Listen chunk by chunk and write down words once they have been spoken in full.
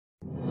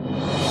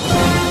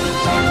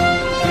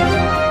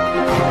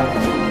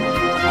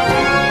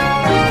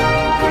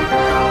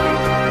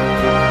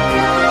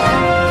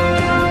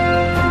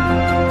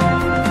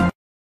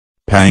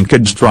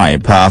Pankaj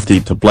Tripathi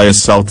to play a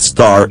South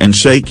star in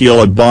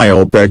Shakeela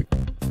biopic.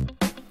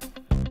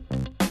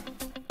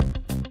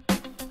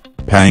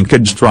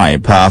 Pankaj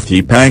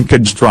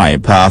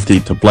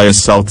Tripathi to play a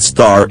South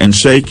star in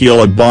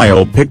Shakeela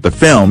biopic. The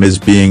film is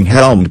being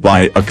helmed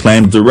by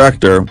acclaimed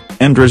director,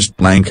 Indrajit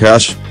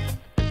Lankesh.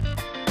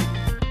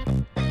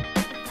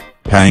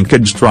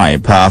 Pankaj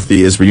Tripathi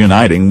is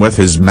reuniting with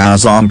his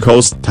Amazon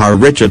co-star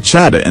Richa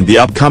Chadha in the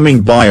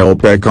upcoming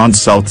biopic on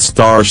South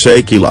star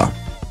Shakeela.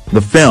 The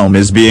film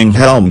is being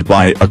helmed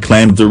by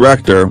acclaimed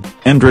director,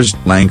 Indrajit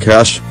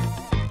Lankesh.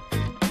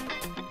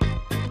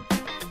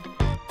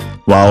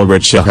 While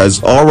Richa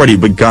has already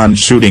begun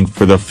shooting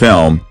for the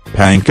film,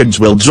 Pankaj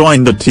will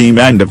join the team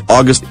end of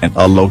August at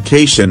a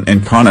location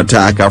in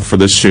Karnataka for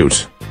the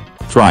shoot.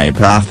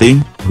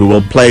 Tripathi, who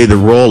will play the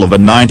role of a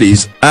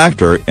 90s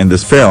actor in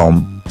this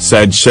film,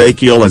 said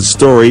Shakeela's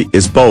story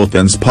is both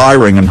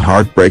inspiring and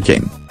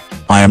heartbreaking.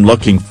 I am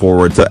looking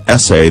forward to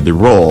essay the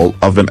role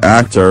of an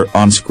actor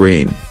on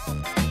screen.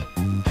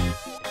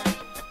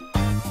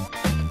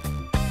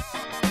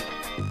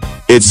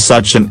 It's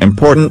such an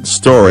important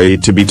story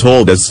to be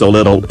told as so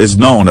little is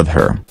known of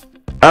her.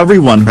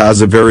 Everyone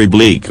has a very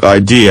bleak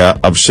idea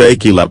of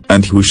Shakeela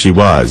and who she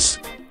was.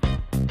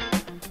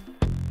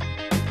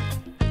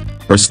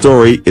 Her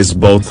story is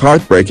both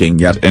heartbreaking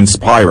yet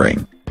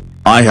inspiring.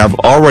 I have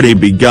already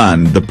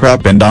begun the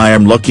prep and I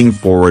am looking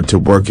forward to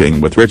working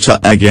with Richa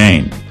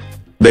again.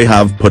 They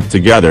have put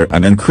together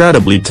an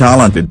incredibly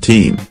talented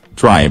team,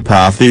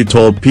 Tripathi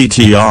told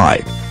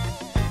PTI.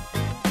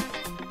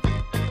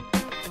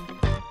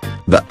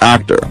 The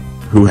actor,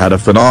 who had a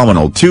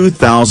phenomenal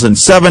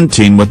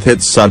 2017 with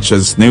hits such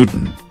as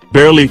Newton,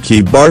 Barely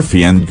Ki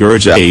Barfi and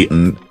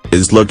Gurjaatan,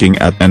 is looking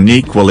at an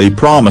equally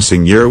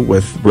promising year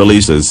with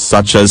releases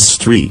such as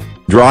Street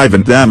Drive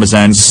and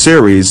Amazon's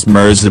series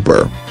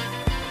Mirzapur.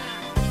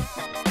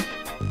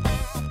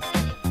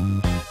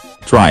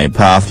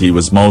 Tripathi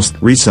was most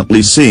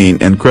recently seen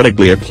in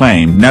critically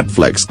acclaimed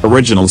Netflix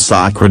original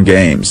Soccer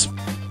Games.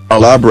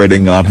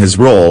 Elaborating on his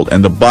role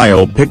in the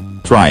biopic,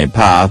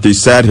 Tripathi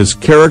said his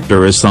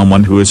character is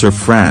someone who is her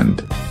friend.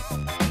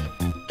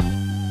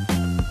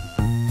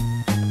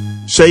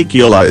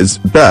 Shakeela is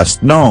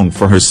best known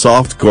for her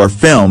softcore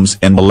films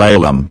in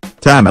Malayalam,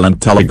 Tamil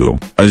and Telugu,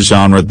 a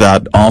genre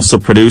that also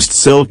produced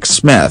Silk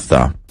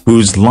Smitha,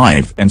 whose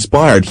life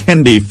inspired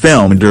Hindi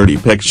film Dirty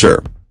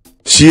Picture.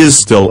 She is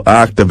still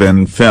active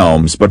in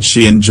films but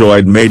she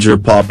enjoyed major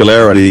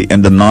popularity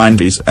in the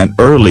 90s and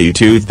early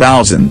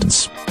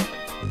 2000s.